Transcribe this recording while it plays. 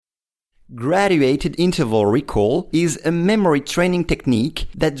Graduated interval recall is a memory training technique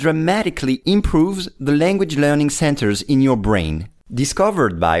that dramatically improves the language learning centers in your brain.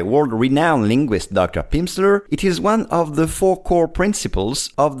 Discovered by world-renowned linguist Dr. Pimsleur, it is one of the 4 core principles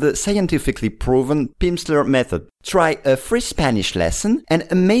of the scientifically proven Pimsleur method. Try a free Spanish lesson and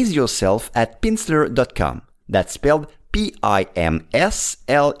amaze yourself at pimsleur.com. That's spelled Pimsleur.com.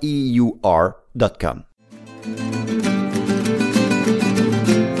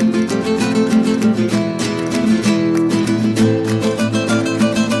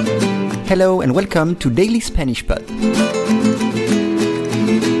 Hello and welcome to Daily Spanish Pod.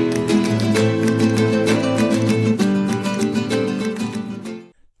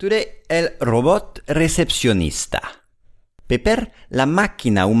 Today, el robot recepcionista. Pepper, la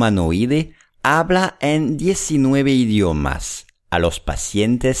máquina humanoide, habla en 19 idiomas a los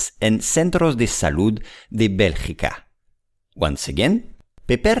pacientes en centros de salud de Bélgica. Once again,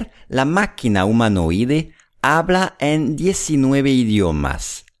 Pepper, la máquina humanoide, habla en 19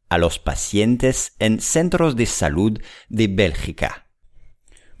 idiomas a los pacientes en centros de salud de Bélgica.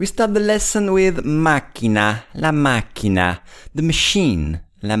 We start the lesson with máquina, la máquina, the machine,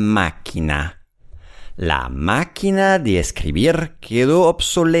 la máquina. La máquina de escribir quedó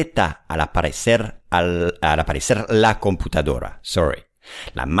obsoleta al aparecer la computadora.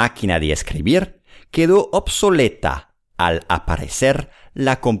 La máquina de escribir quedó obsoleta al aparecer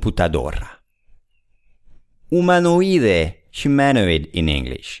la computadora. Humanoide, humanoid in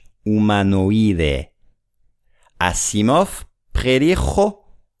English. Humanoide. Asimov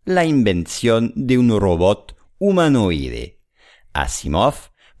predijo la invención de un robot humanoide.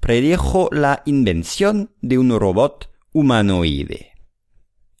 Asimov predijo la invención de un robot humanoide.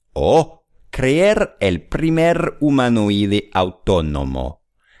 O creer el primer humanoide autónomo.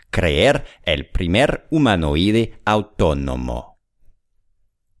 Creer el primer humanoide autónomo.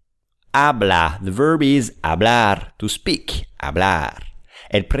 Habla. The verb is hablar, to speak, hablar.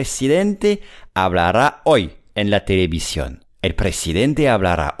 El presidente hablará hoy en la televisión. El presidente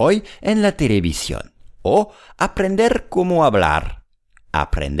hablará hoy en la televisión. O aprender cómo hablar.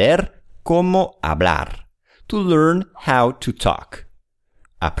 Aprender cómo hablar. To learn how to talk.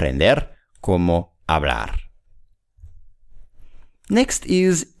 Aprender cómo hablar. Next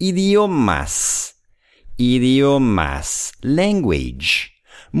is idiomas. Idiomas. Language.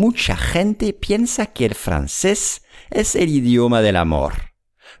 Mucha gente piensa que el francés es el idioma del amor.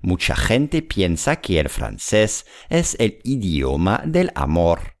 Mucha gente piensa que el francés es el idioma del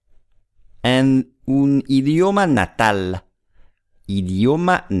amor. And un idioma natal.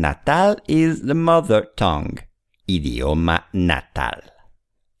 Idioma natal is the mother tongue. Idioma natal.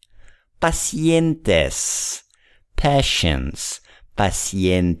 Pacientes. Patients.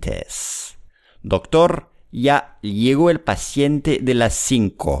 Pacientes. Doctor, ya llegó el paciente de las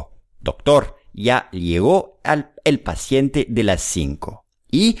 5. Doctor, ya llegó el paciente de las 5.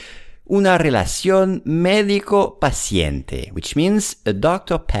 Y una relación médico-paciente, which means a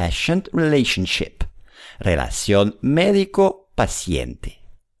doctor-patient relationship. Relación médico-paciente.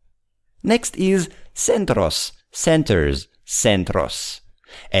 Next is centros, centers, centros.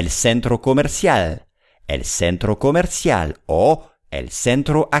 El centro comercial o el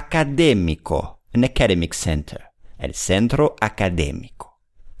centro académico, an academic center, el centro académico.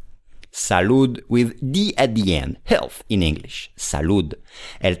 Salud with D at the end, health in English, salud.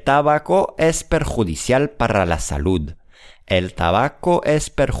 El tabaco es perjudicial para la salud. El tabaco es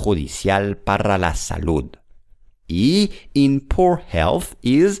perjudicial para la salud. Y in poor health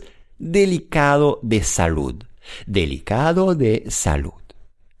is delicado de salud. Delicado de salud.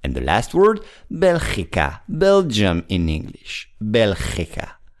 And the last word, Bélgica, Belgium in English,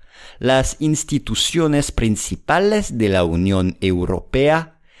 Bélgica. Las instituciones principales de la Unión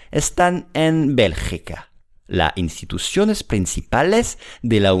Europea están en Bélgica. Las instituciones principales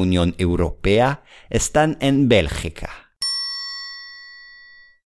de la Unión Europea están en Bélgica.